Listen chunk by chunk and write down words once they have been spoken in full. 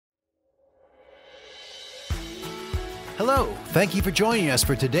Hello, thank you for joining us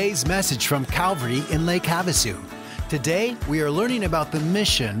for today's message from Calvary in Lake Havasu. Today, we are learning about the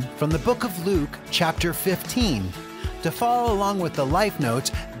mission from the book of Luke, chapter 15. To follow along with the life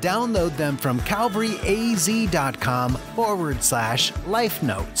notes, download them from calvaryaz.com/life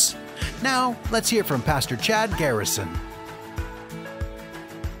notes. Now, let's hear from Pastor Chad Garrison.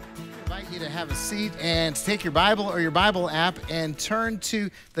 To have a seat and take your Bible or your Bible app and turn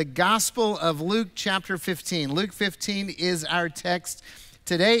to the Gospel of Luke chapter 15. Luke 15 is our text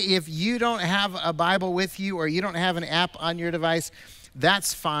today. If you don't have a Bible with you or you don't have an app on your device,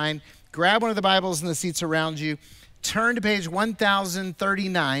 that's fine. Grab one of the Bibles in the seats around you. Turn to page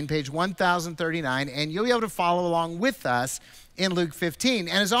 1039, and you'll be able to follow along with us in Luke 15.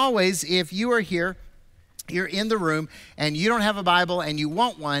 And as always, if you are here, you're in the room, and you don't have a Bible and you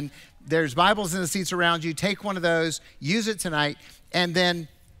want one, there's Bibles in the seats around you. Take one of those, use it tonight, and then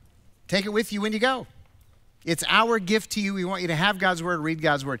take it with you when you go. It's our gift to you. We want you to have God's Word, read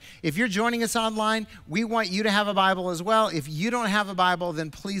God's Word. If you're joining us online, we want you to have a Bible as well. If you don't have a Bible,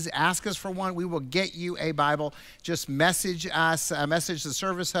 then please ask us for one. We will get you a Bible. Just message us, message the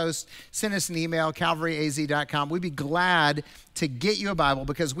service host, send us an email, calvaryaz.com. We'd be glad to get you a Bible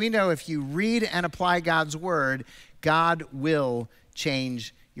because we know if you read and apply God's Word, God will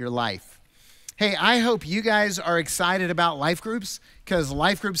change your life. Hey, I hope you guys are excited about life groups because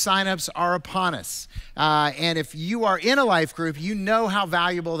life group signups are upon us. And if you are in a life group, you know how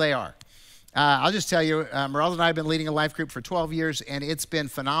valuable they are. I'll just tell you, Merle and I have been leading a life group for 12 years, and it's been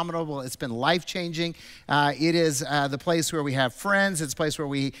phenomenal. It's been life-changing. It is the place where we have friends. It's a place where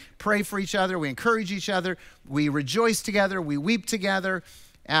we pray for each other. We encourage each other. We rejoice together. We weep together.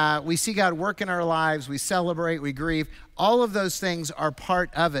 We see God work in our lives. We celebrate. We grieve. All of those things are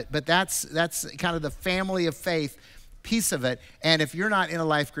part of it, but that's kind of the family of faith piece of it. And if you're not in a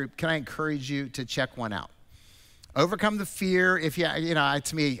life group, can I encourage you to check one out? Overcome the fear. If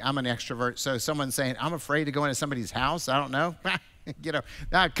to me, I'm an extrovert, so someone's saying, I'm afraid to go into somebody's house. I don't know.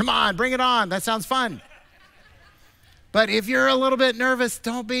 Come on, bring it on. That sounds fun. But if you're a little bit nervous,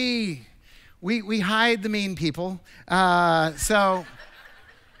 don't be. We hide the mean people.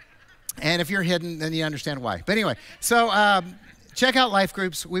 And if you're hidden, then you understand why. But anyway, so check out life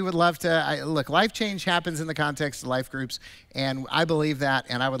groups. We would love to, look, life change happens in the context of life groups, and I believe that,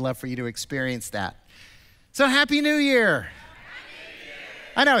 and I would love for you to experience that. So Happy New Year.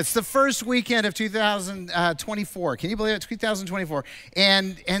 I know, it's the first weekend of 2024. Can you believe it? 2024.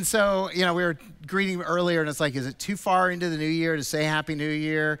 And so, we were greeting earlier, and it's like, is it too far into the new year to say Happy New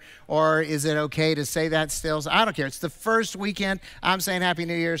Year? Or is it okay to say that still? So I don't care. It's the first weekend. I'm saying Happy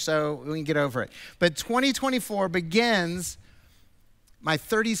New Year, so we can get over it. But 2024 begins my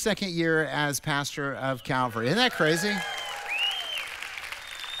 32nd year as pastor of Calvary. Isn't that crazy?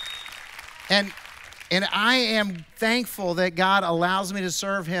 And I am thankful that God allows me to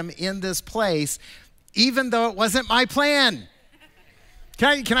serve him in this place, even though it wasn't my plan.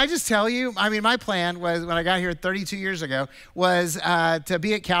 Can I just tell you, my plan was, when I got here 32 years ago, was to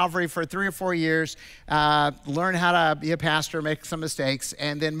be at Calvary for 3 or 4 years, learn how to be a pastor, make some mistakes,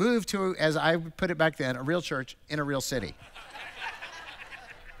 and then move to, as I put it back then, a real church in a real city.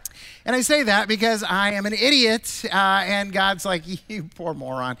 And I say that because I am an idiot, and God's like, you poor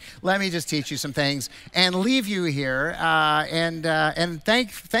moron, let me just teach you some things and leave you here. And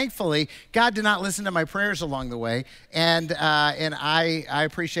thankfully, God did not listen to my prayers along the way, and I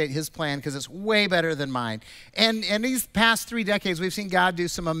appreciate his plan because it's way better than mine. And these past 3 decades, we've seen God do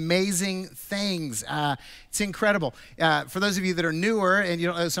some amazing things. It's incredible. For those of you that are newer and you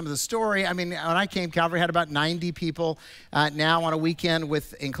don't know some of the story, when I came, Calvary had about 90 people. Now on a weekend,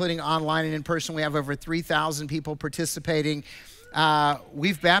 including online and in person, we have over 3,000 people participating.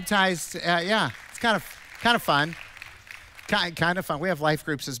 We've baptized, it's kind of fun. Kind of fun. We have life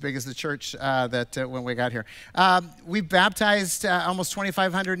groups as big as the church when we got here. We've baptized almost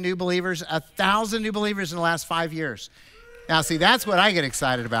 2,500 new believers, 1,000 new believers in the last 5 years. Now, see, that's what I get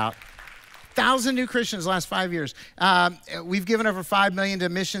excited about. 1,000 new Christians the last 5 years. We've given over $5 million to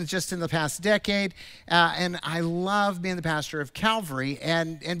missions just in the past decade. And I love being the pastor of Calvary.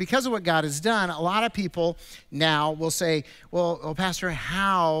 And because of what God has done, a lot of people now will say, well Pastor,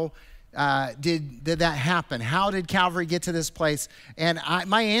 how did that happen? How did Calvary get to this place? And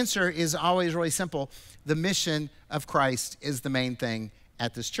my answer is always really simple. The mission of Christ is the main thing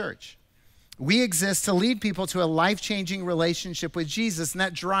at this church. We exist to lead people to a life-changing relationship with Jesus, and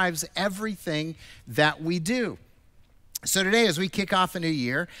that drives everything that we do. So today, as we kick off a new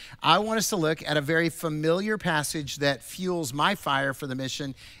year, I want us to look at a very familiar passage that fuels my fire for the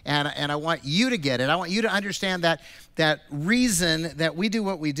mission, and I want you to get it. I want you to understand that reason that we do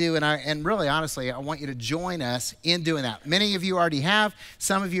what we do, and really, honestly, I want you to join us in doing that. Many of you already have.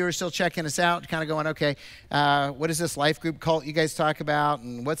 Some of you are still checking us out, kind of going, okay, what is this life group cult you guys talk about,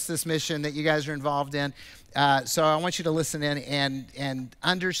 and what's this mission that you guys are involved in? So I want you to listen in and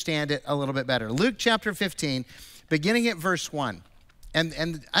understand it a little bit better. Luke chapter 15, beginning at verse 1.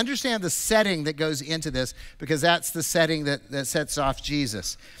 And understand the setting that goes into this, because that's the setting that sets off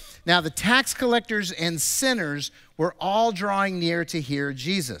Jesus. Now, the tax collectors and sinners were all drawing near to hear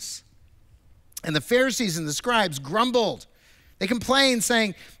Jesus. And the Pharisees and the scribes grumbled. They complained,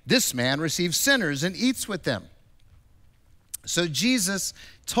 saying, "This man receives sinners and eats with them." So Jesus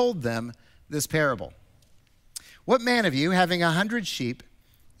told them this parable. "What man of you, having 100 sheep,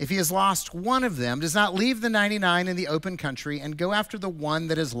 if he has lost one of them, does not leave the 99 in the open country and go after the one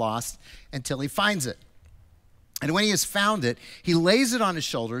that is lost until he finds it? And when he has found it, he lays it on his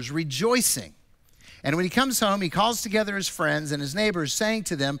shoulders, rejoicing. And when he comes home, he calls together his friends and his neighbors, saying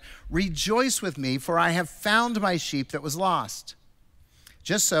to them, 'Rejoice with me, for I have found my sheep that was lost.'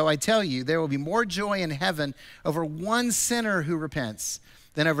 Just so, I tell you, there will be more joy in heaven over one sinner who repents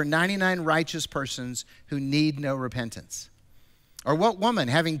than over 99 righteous persons who need no repentance. Or what woman,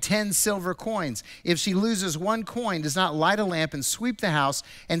 having 10 silver coins, if she loses one coin, does not light a lamp and sweep the house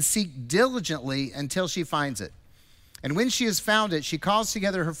and seek diligently until she finds it? And when she has found it, she calls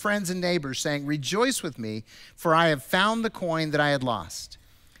together her friends and neighbors, saying, 'Rejoice with me, for I have found the coin that I had lost.'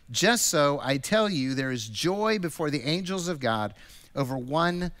 Just so, I tell you, there is joy before the angels of God over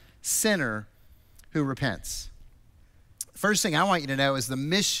one sinner who repents." First thing I want you to know is the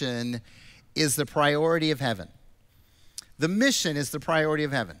mission is the priority of heaven. The mission is the priority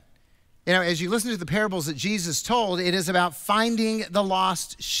of heaven. You know, as you listen to the parables that Jesus told, it is about finding the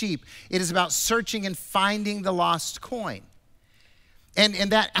lost sheep. It is about searching and finding the lost coin. And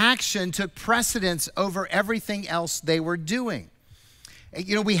that action took precedence over everything else they were doing.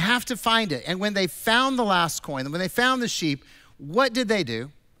 You know, we have to find it. And when they found the last coin, when they found the sheep, what did they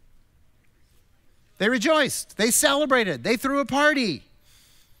do? They rejoiced. They celebrated. They threw a party.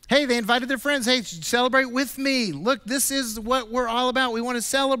 Hey, they invited their friends. Hey, celebrate with me. Look, this is what we're all about. We want to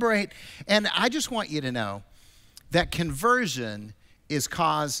celebrate. And I just want you to know that conversion is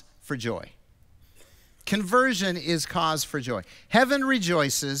cause for joy. Conversion is cause for joy. Heaven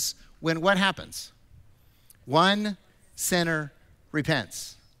rejoices when what happens? One sinner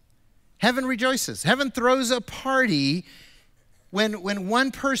repents. Heaven rejoices. Heaven throws a party when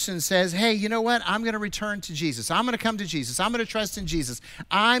one person says, hey, you know what? I'm going to return to Jesus. I'm going to come to Jesus. I'm going to trust in Jesus.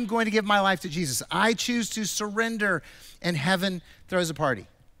 I'm going to give my life to Jesus. I choose to surrender, and heaven throws a party.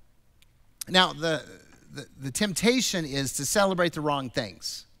 Now, the temptation is to celebrate the wrong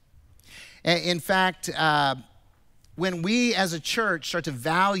things. In fact, when we as a church start to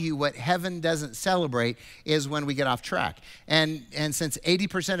value what heaven doesn't celebrate is when we get off track. And since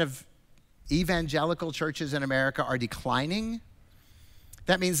 80% of evangelical churches in America are declining,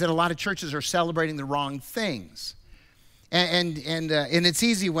 that means that a lot of churches are celebrating the wrong things. And it's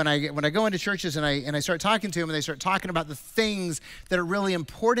easy when I go into churches and I start talking to them and they start talking about the things that are really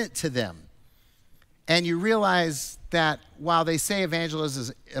important to them. And you realize that while they say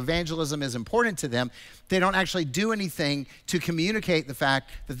evangelism is important to them, they don't actually do anything to communicate the fact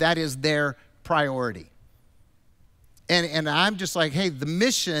that that is their priority. And I'm just like, hey, the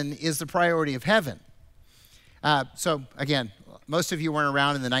mission is the priority of heaven. So again, most of you weren't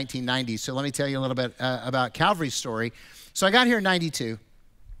around in the 1990s, so let me tell you a little bit about Calvary's story. So I got here in 92.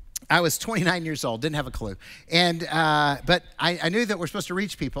 I was 29 years old, didn't have a clue. But I knew that we're supposed to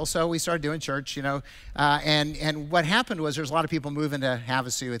reach people, so we started doing church, you know. And what happened was there's a lot of people moving to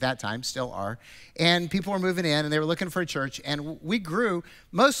Havasu at that time, still are. And people were moving in, and they were looking for a church. And we grew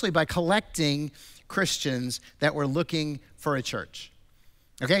mostly by collecting Christians that were looking for a church.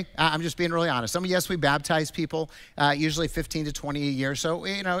 Okay, I'm just being really honest. Yes, we baptized people, usually 15 to 20 a year. So,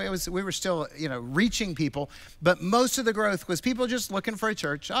 you know, we were still, you know, reaching people. But most of the growth was people just looking for a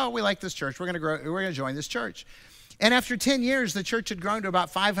church. Oh, we like this church. We're going to grow. We're going to join this church. And after 10 years, the church had grown to about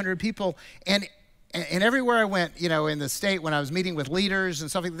 500 people. And everywhere I went, you know, in the state, when I was meeting with leaders and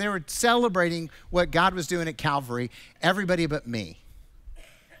stuff like that, they were celebrating what God was doing at Calvary. Everybody but me.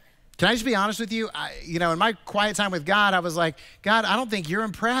 Can I just be honest with you? You know, in my quiet time with God, I was like, God, I don't think you're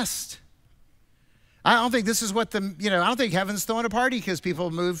impressed. I don't think this is what I don't think heaven's throwing a party because people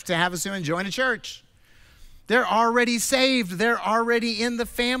move to Havasu and join a church. They're already saved. They're already in the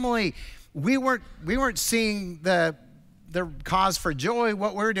family. We weren't seeing the cause for joy.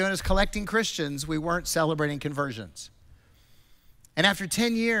 What we were doing is collecting Christians. We weren't celebrating conversions. And after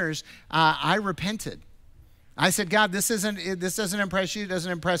 10 years, I repented. I said, God, this doesn't impress you, it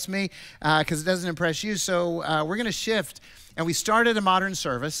doesn't impress me, because it doesn't impress you, so we're going to shift. And we started a modern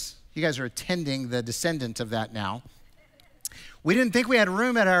service. You guys are attending the descendant of that now. We didn't think we had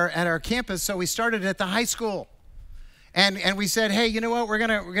room at our campus, so we started at the high school. And we said, hey, you know what? We're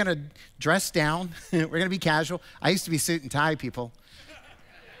gonna dress down. We're gonna be casual. I used to be suit and tie, people.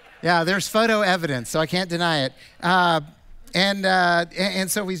 Yeah, there's photo evidence, so I can't deny it.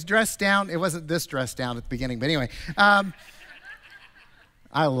 And so we dressed down. It wasn't this dress down at the beginning, but anyway.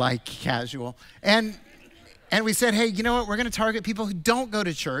 I like casual. And we said, hey, you know what? We're gonna target people who don't go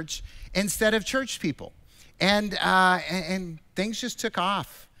to church instead of church people. And things just took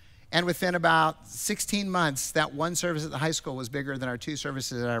off. And within about 16 months, that one service at the high school was bigger than our 2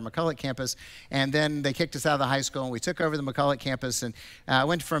 services at our McCulloch campus. And then they kicked us out of the high school, and we took over the McCulloch campus and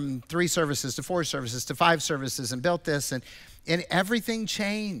went from 3 services to 4 services to 5 services and built this, and everything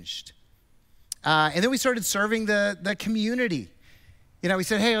changed. And then we started serving the community. You know, we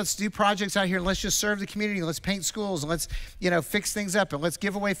said, hey, let's do projects out here, and let's just serve the community, and let's paint schools, and let's, fix things up, and let's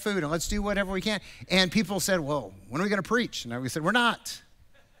give away food, and let's do whatever we can. And people said, well, when are we going to preach? And we said, we're not.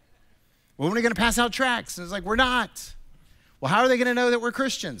 When are we going to pass out tracts? And it's like, we're not. Well, how are they going to know that we're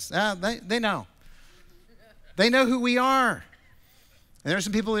Christians? They know. They know who we are. And there were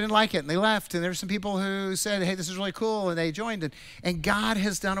some people who didn't like it, and they left. And there were some people who said, hey, this is really cool, and they joined. And God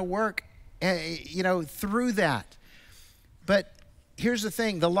has done a work, through that. But here's the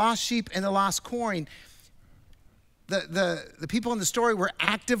thing. The lost sheep and the lost coin, the people in the story were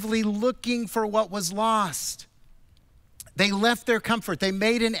actively looking for what was lost. They left their comfort. They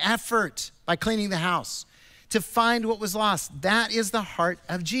made an effort by cleaning the house to find what was lost. That is the heart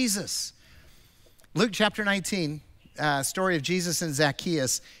of Jesus. Luke chapter 19, story of Jesus and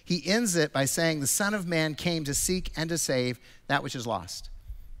Zacchaeus, he ends it by saying, the Son of Man came to seek and to save that which is lost.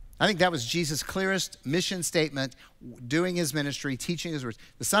 I think that was Jesus' clearest mission statement, doing his ministry, teaching his words.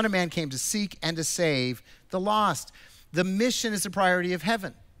 The Son of Man came to seek and to save the lost. The mission is the priority of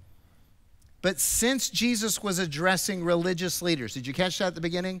heaven. But since Jesus was addressing religious leaders, did you catch that at the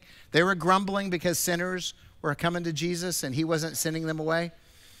beginning? They were grumbling because sinners were coming to Jesus and he wasn't sending them away.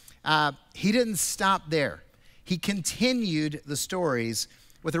 He didn't stop there. He continued the stories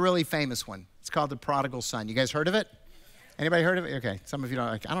with a really famous one. It's called the prodigal son. You guys heard of it? Anybody heard of it? Okay, some of you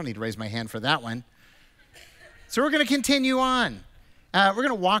don't. I don't need to raise my hand for that one. So we're going to continue on. We're going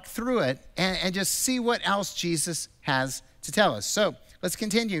to walk through it and just see what else Jesus has to tell us. So let's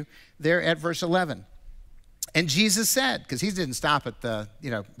continue there at verse 11. And Jesus said, because he didn't stop at the,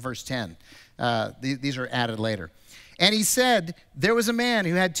 verse 10. These are added later. And he said, there was a man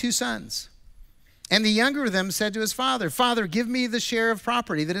who had 2 sons. And the younger of them said to his father, Father, give me the share of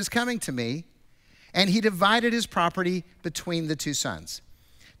property that is coming to me. And he divided his property between the 2 sons.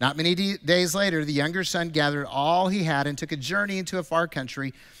 Not many days later, the younger son gathered all he had and took a journey into a far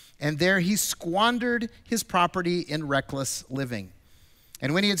country. And there he squandered his property in reckless living.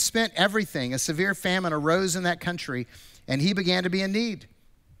 And when he had spent everything, a severe famine arose in that country, and he began to be in need.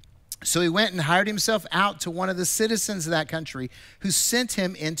 So he went and hired himself out to one of the citizens of that country, who sent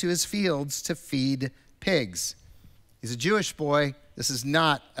him into his fields to feed pigs. He's a Jewish boy. This is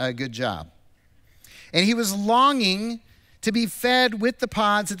not a good job. And he was longing to be fed with the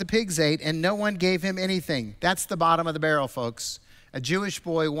pods that the pigs ate, and no one gave him anything. That's the bottom of the barrel, folks. A Jewish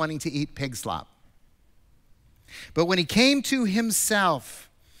boy wanting to eat pig slop. But when he came to himself,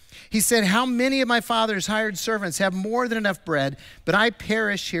 he said, how many of my father's hired servants have more than enough bread, but I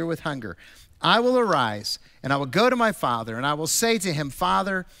perish here with hunger? I will arise, and I will go to my father, and I will say to him,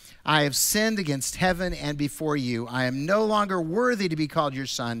 Father, I have sinned against heaven and before you. I am no longer worthy to be called your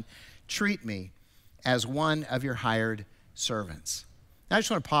son. Treat me as one of your hired servants. Now, I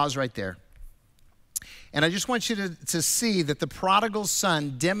just want to pause right there. And I just want you to see that the prodigal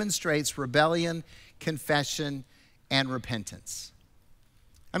son demonstrates rebellion, confession, and repentance.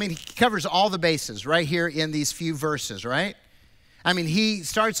 I mean, he covers all the bases right here in these few verses, right? I mean, he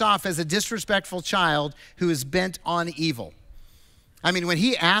starts off as a disrespectful child who is bent on evil. I mean, when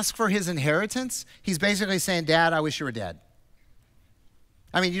he asks for his inheritance, he's basically saying, Dad, I wish you were dead.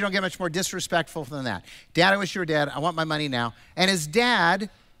 I mean, you don't get much more disrespectful than that. Dad, I wish you were dead. I want my money now. And his dad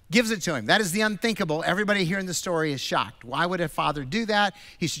gives it to him. That is the unthinkable. Everybody here in the story is shocked. Why would a father do that?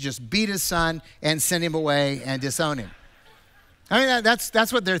 He should just beat his son and send him away and disown him. I mean,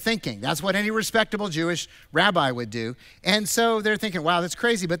 that's what they're thinking. That's what any respectable Jewish rabbi would do. And so they're thinking, wow, that's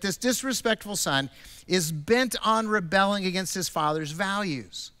crazy. But this disrespectful son is bent on rebelling against his father's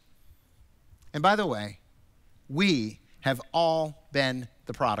values. And by the way, we have all been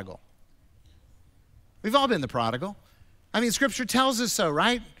the prodigal. We've all been the prodigal. I mean, Scripture tells us so,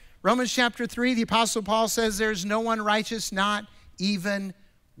 right? Romans chapter 3, the Apostle Paul says there's no one righteous, not even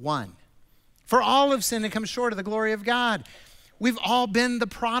one. For all have sinned and come short of the glory of God. We've all been the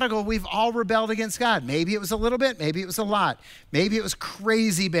prodigal. We've all rebelled against God. Maybe it was a little bit. Maybe it was a lot. Maybe it was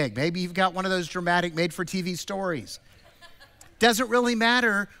crazy big. Maybe you've got one of those dramatic made-for-TV stories. Doesn't really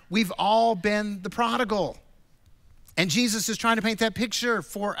matter. We've all been the prodigal. And Jesus is trying to paint that picture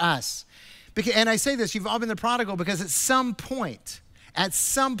for us. And I say this, you've all been the prodigal because at some point,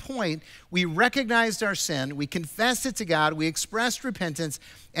 we recognized our sin, we confessed it to God, we expressed repentance,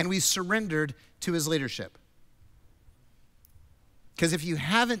 and we surrendered to his leadership. Because if you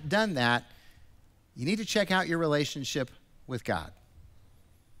haven't done that, you need to check out your relationship with God.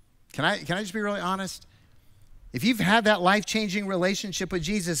 Can I just be really honest? If you've had that life-changing relationship with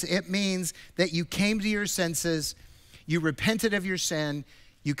Jesus, it means that you came to your senses, you repented of your sin,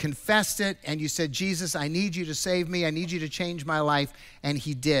 you confessed it, and you said, Jesus, I need you to save me. I need you to change my life. And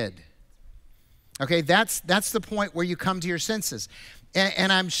he did. Okay, that's the point where you come to your senses.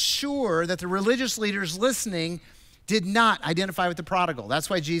 And I'm sure that the religious leaders listening did not identify with the prodigal. That's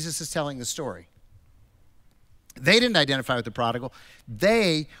why Jesus is telling the story. They didn't identify with the prodigal.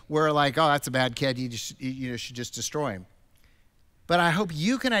 They were like, oh, that's a bad kid. You should just destroy him. But I hope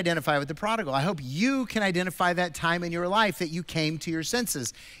you can identify with the prodigal. I hope you can identify that time in your life that you came to your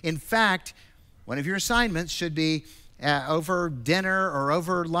senses. In fact, one of your assignments should be over dinner or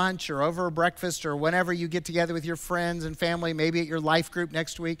over lunch or over breakfast or whenever you get together with your friends and family, maybe at your life group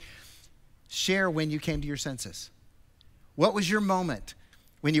next week, share when you came to your senses. What was your moment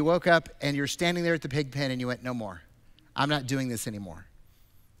when you woke up and you're standing there at the pig pen and you went, no more. I'm not doing this anymore.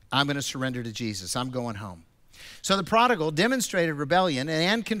 I'm going to surrender to Jesus. I'm going home. So the prodigal demonstrated rebellion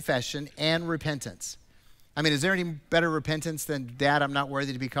and confession and repentance. I mean, is there any better repentance than, Dad, I'm not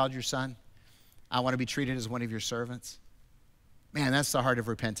worthy to be called your son? I want to be treated as one of your servants. Man, that's the heart of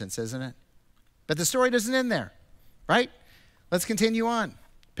repentance, isn't it? But the story doesn't end there, right? Let's continue on.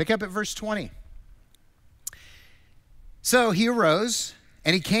 Pick up at verse 20. So he arose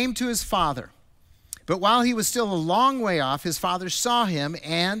and he came to his father. But while he was still a long way off, his father saw him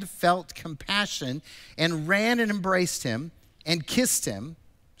and felt compassion and ran and embraced him and kissed him,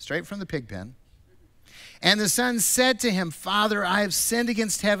 straight from the pig pen. And the son said to him, Father, I have sinned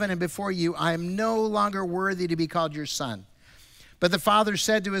against heaven and before you. I am no longer worthy to be called your son. But the father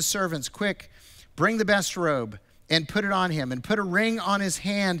said to his servants, quick, bring the best robe and put it on him, and put a ring on his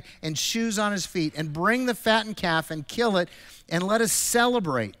hand and shoes on his feet, and bring the fattened calf and kill it, and let us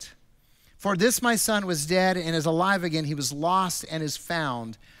celebrate. For this my son was dead and is alive again. He was lost and is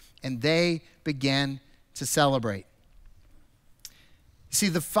found. And they began to celebrate. You see,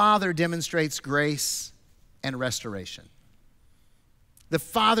 the Father demonstrates grace and restoration. The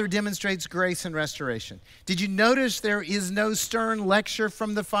Father demonstrates grace and restoration. Did you notice there is no stern lecture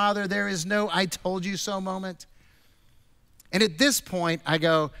from the Father? There is no I told you so moment. And at this point, I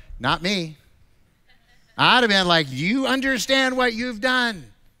go, not me. I'd have been like, you understand what you've done.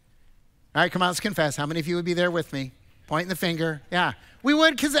 All right, come on, let's confess. How many of you would be there with me? Pointing the finger. Yeah, we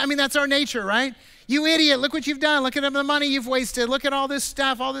would, because, I mean, that's our nature, right? You idiot, look what you've done. Look at the money you've wasted. Look at all this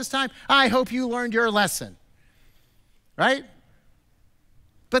stuff, all this time. I hope you learned your lesson, right?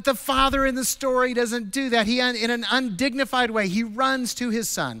 But the Father in the story doesn't do that. He, in an undignified way, he runs to his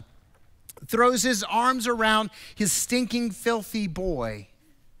son, throws his arms around his stinking, filthy boy,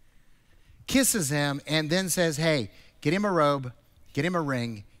 kisses him, and then says, hey, get him a robe, get him a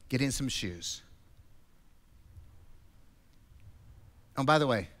ring, get in some shoes. Oh, by the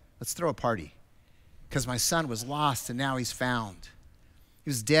way, let's throw a party because my son was lost and now he's found. He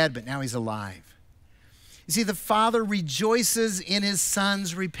was dead, but now he's alive. You see, the Father rejoices in his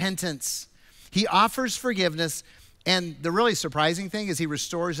son's repentance. He offers forgiveness, and the really surprising thing is he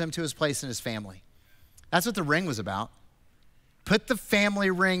restores him to his place in his family. That's what the ring was about. Put the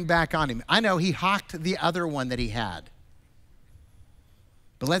family ring back on him. I know he hawked the other one that he had.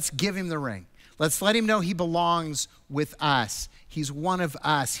 But let's give him the ring. Let's let him know he belongs with us. He's one of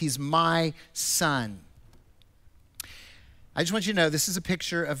us. He's my son. I just want you to know this is a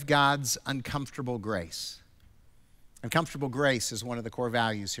picture of God's uncomfortable grace. Uncomfortable grace is one of the core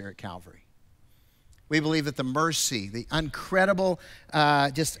values here at Calvary. We believe that the mercy, the incredible,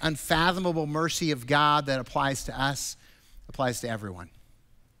 just unfathomable mercy of God that applies to us, applies to everyone.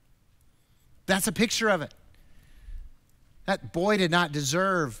 That's a picture of it. That boy did not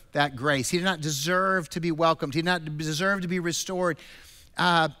deserve that grace. He did not deserve to be welcomed. He did not deserve to be restored.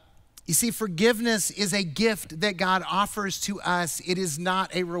 You see, forgiveness is a gift that God offers to us. It is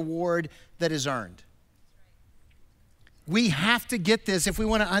not a reward that is earned. We have to get this if we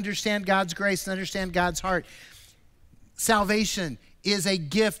want to understand God's grace and understand God's heart. Salvation is a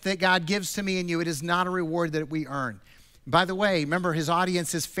gift that God gives to me and you. It is not a reward that we earn. By the way, remember his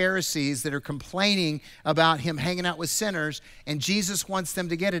audience is Pharisees that are complaining about him hanging out with sinners, and Jesus wants them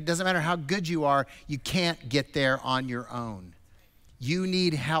to get it. It doesn't matter how good you are, you can't get there on your own. You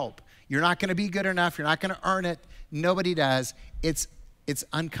need help. You're not going to be good enough. You're not going to earn it. Nobody does. It's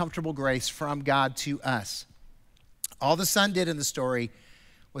uncomfortable grace from God to us. All the son did in the story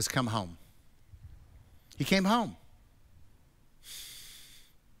was come home. He came home.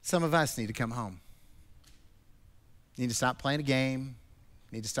 Some of us need to come home. You need to stop playing a game.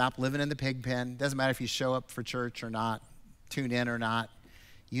 You need to stop living in the pig pen. Doesn't matter if you show up for church or not, tune in or not,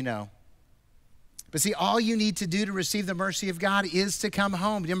 you know. But see, all you need to do to receive the mercy of God is to come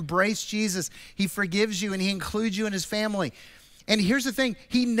home, to embrace Jesus. He forgives you and he includes you in his family. And here's the thing,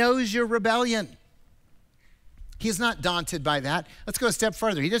 he knows your rebellion. He's not daunted by that. Let's go a step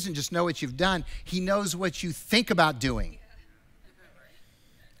further. He doesn't just know what you've done. He knows what you think about doing.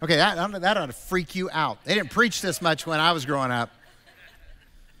 Okay, that ought to freak you out. They didn't preach this much when I was growing up.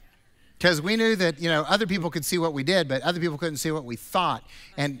 Because we knew that, other people could see what we did, but other people couldn't see what we thought.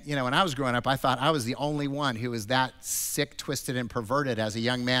 And, when I was growing up, I thought I was the only one who was that sick, twisted, and perverted as a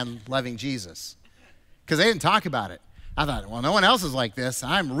young man loving Jesus. Because they didn't talk about it. I thought, well, no one else is like this.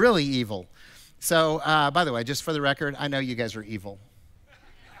 I'm really evil. So, by the way, just for the record, I know you guys are evil.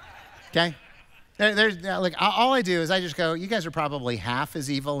 Okay? All I do is I just go, you guys are probably half as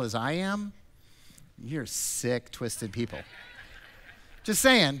evil as I am. You're sick, twisted people. Just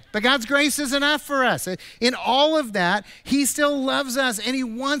saying. But God's grace is enough for us. In all of that, he still loves us and he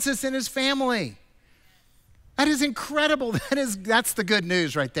wants us in his family. That is incredible. That's the good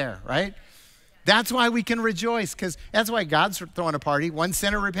news right there, right? That's why we can rejoice, because that's why God's throwing a party. One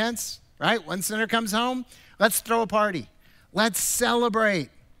sinner repents, right? One sinner comes home. Let's throw a party. Let's celebrate.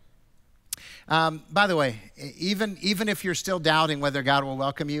 By the way, even if you're still doubting whether God will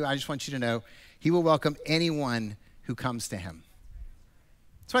welcome you, I just want you to know he will welcome anyone who comes to him.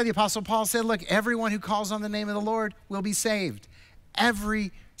 That's why the Apostle Paul said, look, everyone who calls on the name of the Lord will be saved.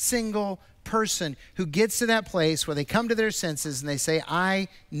 Every single person who gets to that place where they come to their senses and they say, I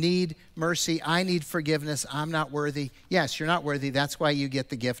need mercy, I need forgiveness, I'm not worthy. Yes, you're not worthy. That's why you get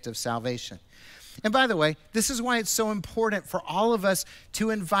the gift of salvation. And by the way, this is why it's so important for all of us to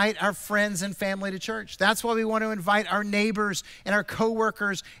invite our friends and family to church. That's why we want to invite our neighbors and our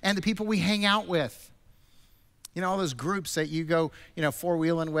coworkers and the people we hang out with. All those groups that you go,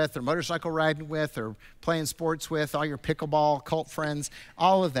 four-wheeling with or motorcycle riding with or playing sports with, all your pickleball cult friends,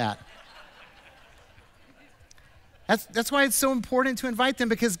 all of that. That's why it's so important to invite them,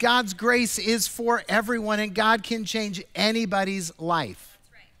 because God's grace is for everyone and God can change anybody's life.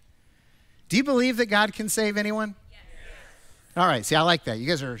 Do you believe that God can save anyone? Yes. All right, see, I like that. You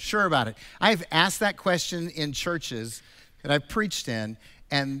guys are sure about it. I've asked that question in churches that I've preached in,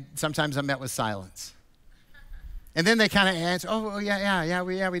 and sometimes I'm met with silence. And then they kind of answer,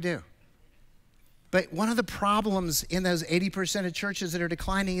 we do. But one of the problems in those 80% of churches that are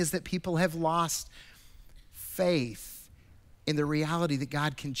declining is that people have lost faith in the reality that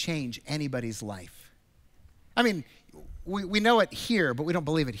God can change anybody's life. I mean, we know it here, but we don't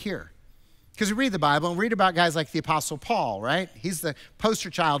believe it here. Because we read the Bible and read about guys like the Apostle Paul, right? He's the poster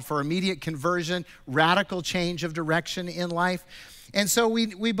child for immediate conversion, radical change of direction in life. And so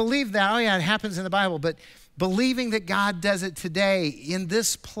we believe that, it happens in the Bible, but believing that God does it today in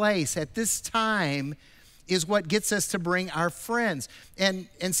this place at this time is what gets us to bring our friends. And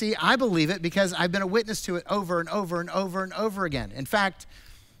see, I believe it because I've been a witness to it over and over and over and over again. In fact,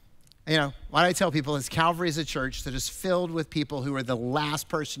 what I tell people is Calvary is a church that is filled with people who are the last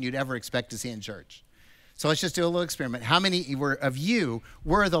person you'd ever expect to see in church. So let's just do a little experiment. How many of you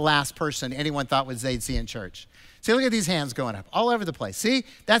were the last person anyone thought they'd see in church? See, look at these hands going up all over the place. See,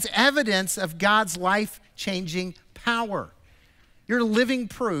 that's evidence of God's life-changing power. You're living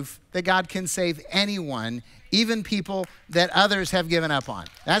proof that God can save anyone, even people that others have given up on.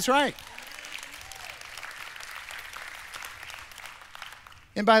 That's right.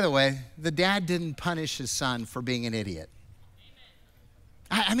 And by the way, the dad didn't punish his son for being an idiot.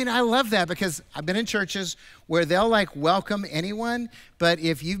 I love that because I've been in churches where they'll welcome anyone, but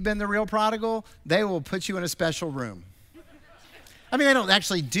if you've been the real prodigal, they will put you in a special room. They don't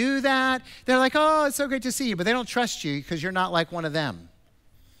actually do that. They're like, oh, it's so great to see you, but they don't trust you because you're not like one of them.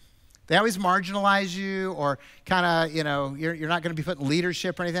 They always marginalize you or kind of, you're not going to be put in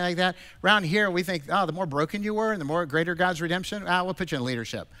leadership or anything like that. Around here, we think, the more broken you were and the more greater God's redemption, we'll put you in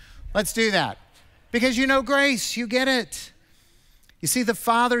leadership. Let's do that. Because you know grace, you get it. You see, the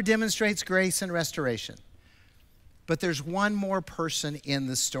Father demonstrates grace and restoration. But there's one more person in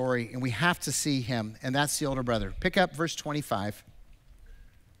the story, and we have to see him, and that's the older brother. Pick up verse 25.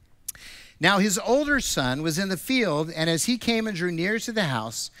 Now his older son was in the field, and as he came and drew near to the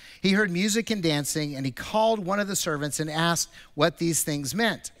house, he heard music and dancing, and he called one of the servants and asked what these things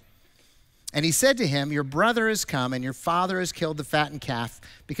meant. And he said to him, your brother has come, and your father has killed the fattened calf,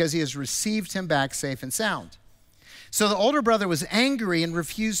 because he has received him back safe and sound. So the older brother was angry and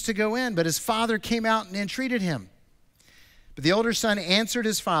refused to go in, but his father came out and entreated him. But the older son answered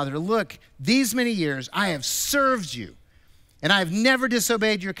his father, look, these many years I have served you, and I have never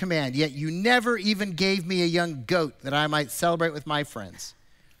disobeyed your command, yet you never even gave me a young goat that I might celebrate with my friends.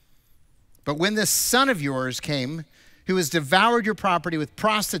 But when this son of yours came, who has devoured your property with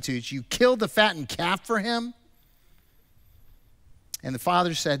prostitutes, you killed the fattened calf for him? And the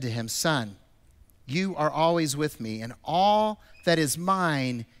father said to him, son, you are always with me, and all that is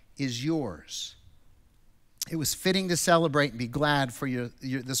mine is yours. It was fitting to celebrate and be glad for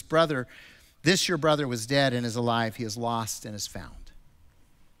this brother. This your brother was dead and is alive. He is lost and is found.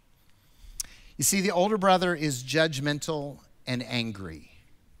 You see, the older brother is judgmental and angry.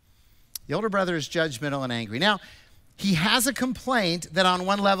 The older brother is judgmental and angry. Now, he has a complaint that on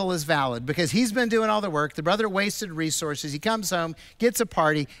one level is valid because he's been doing all the work. The brother wasted resources. He comes home, gets a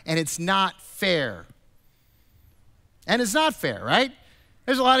party, and it's not fair. And it's not fair, right?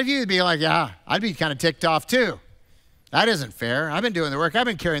 There's a lot of you that'd be like, yeah, I'd be kind of ticked off too. That isn't fair. I've been doing the work. I've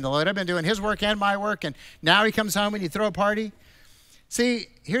been carrying the load. I've been doing his work and my work, and now he comes home and you throw a party. See,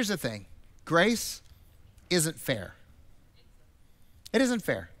 here's the thing. Grace isn't fair. It isn't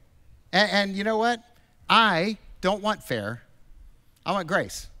fair. And you know what? I don't want fair. I want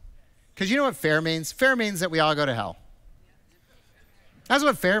grace. Because you know what fair means? Fair means that we all go to hell. That's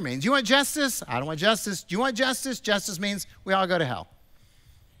what fair means. You want justice? I don't want justice. Do you want justice? Justice means we all go to hell.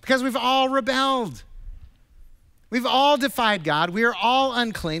 Because we've all rebelled. We've all defied God. We are all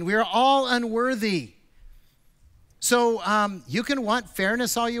unclean. We are all unworthy. So you can want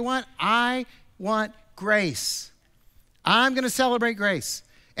fairness all you want. I want grace. I'm going to celebrate grace.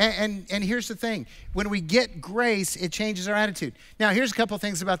 And here's the thing. When we get grace, it changes our attitude. Now, here's a couple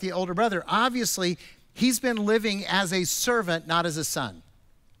things about the older brother. Obviously, he's been living as a servant, not as a son.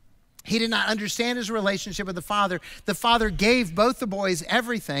 He did not understand his relationship with the father. The father gave both the boys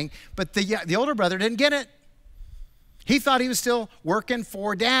everything, but the older brother didn't get it. He thought he was still working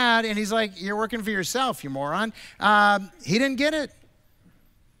for dad, and he's like, you're working for yourself, you moron. He didn't get it.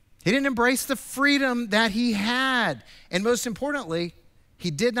 He didn't embrace the freedom that he had. And most importantly, he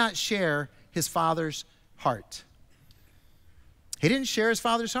did not share his father's heart. He didn't share his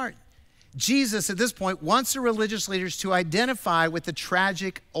father's heart. Jesus, at this point, wants the religious leaders to identify with the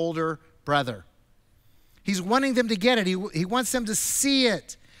tragic older brother. He's wanting them to get it. He wants them to see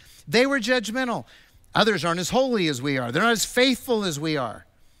it. They were judgmental. Others aren't as holy as we are. They're not as faithful as we are.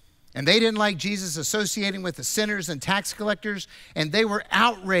 And they didn't like Jesus associating with the sinners and tax collectors, and they were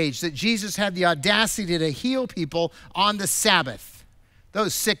outraged that Jesus had the audacity to heal people on the Sabbath.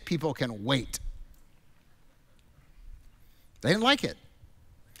 Those sick people can wait. They didn't like it.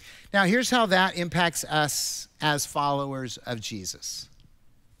 Now, here's how that impacts us as followers of Jesus.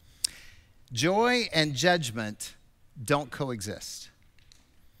 Joy and judgment don't coexist.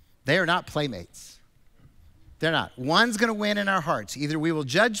 They are not playmates. They're not. One's going to win in our hearts. Either we will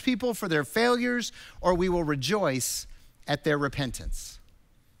judge people for their failures or we will rejoice at their repentance.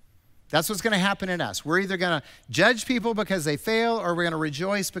 That's what's going to happen in us. We're either going to judge people because they fail or we're going to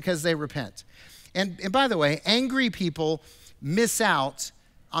rejoice because they repent. And by the way, angry people miss out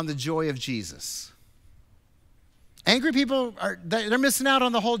on the joy of Jesus. Angry people, they're missing out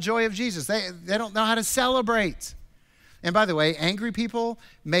on the whole joy of Jesus. They don't know how to celebrate. And by the way, angry people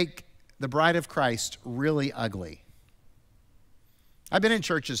make the bride of Christ really ugly. I've been in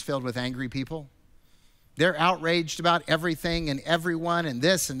churches filled with angry people. They're outraged about everything and everyone and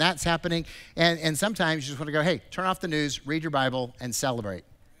this and that's happening. And sometimes you just want to go, hey, turn off the news, read your Bible, and celebrate.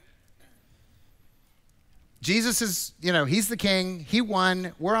 Jesus is, he's the king. He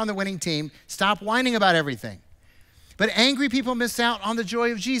won. We're on the winning team. Stop whining about everything. But angry people miss out on the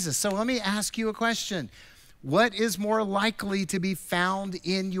joy of Jesus. So let me ask you a question. What is more likely to be found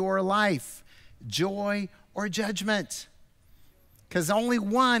in your life, joy or judgment? Because only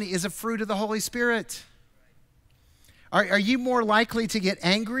one is a fruit of the Holy Spirit. Are you more likely to get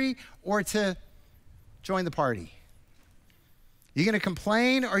angry or to join the party? Are you going to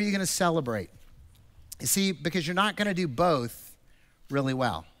complain or are you going to celebrate? You see, because you're not going to do both really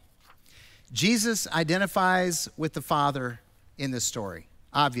well. Jesus identifies with the Father in this story,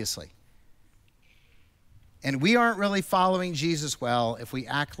 obviously. And we aren't really following Jesus well if we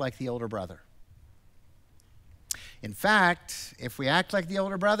act like the older brother. In fact, if we act like the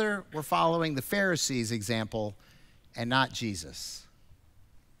older brother, we're following the Pharisees' example and not Jesus.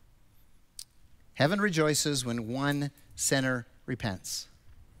 Heaven rejoices when one sinner repents.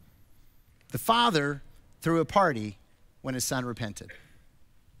 The Father threw a party when his Son repented.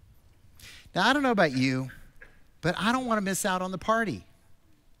 Now, I don't know about you, but I don't want to miss out on the party.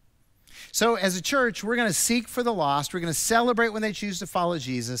 So as a church, we're going to seek for the lost. We're going to celebrate when they choose to follow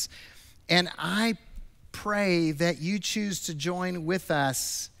Jesus. And I pray that you choose to join with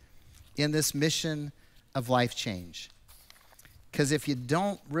us in this mission of life change. Because if you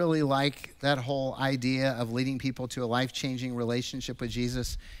don't really like that whole idea of leading people to a life-changing relationship with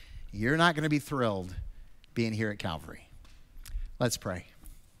Jesus, you're not going to be thrilled being here at Calvary. Let's pray.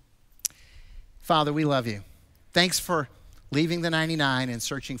 Father, we love you. Thanks for leaving the 99 and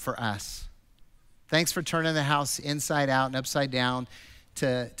searching for us. Thanks for turning the house inside out and upside down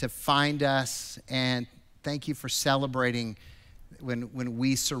to find us. And thank you for celebrating when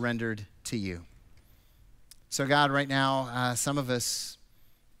we surrendered to you. So God, right now, some of us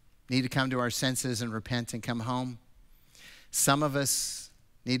need to come to our senses and repent and come home. Some of us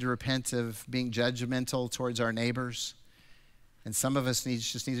need to repent of being judgmental towards our neighbors. And some of us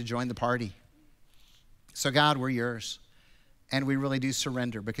just need to join the party. So God, we're yours. And we really do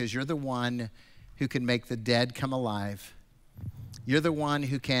surrender because you're the one who can make the dead come alive. You're the one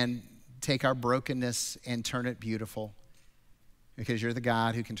who can take our brokenness and turn it beautiful because you're the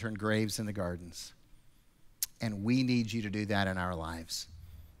God who can turn graves into gardens. And we need you to do that in our lives.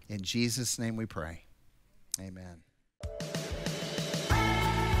 In Jesus' name we pray. Amen.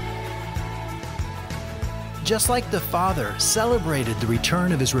 Just like the Father celebrated the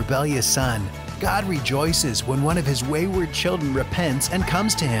return of his rebellious Son, God rejoices when one of his wayward children repents and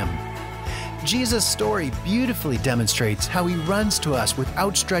comes to him. Jesus' story beautifully demonstrates how he runs to us with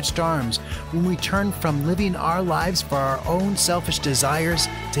outstretched arms when we turn from living our lives for our own selfish desires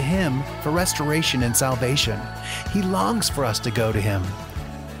to him for restoration and salvation. He longs for us to go to him.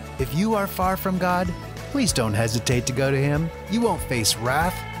 If you are far from God, please don't hesitate to go to him. You won't face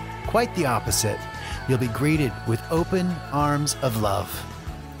wrath. Quite the opposite. You'll be greeted with open arms of love.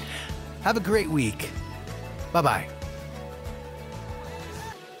 Have a great week. Bye-bye.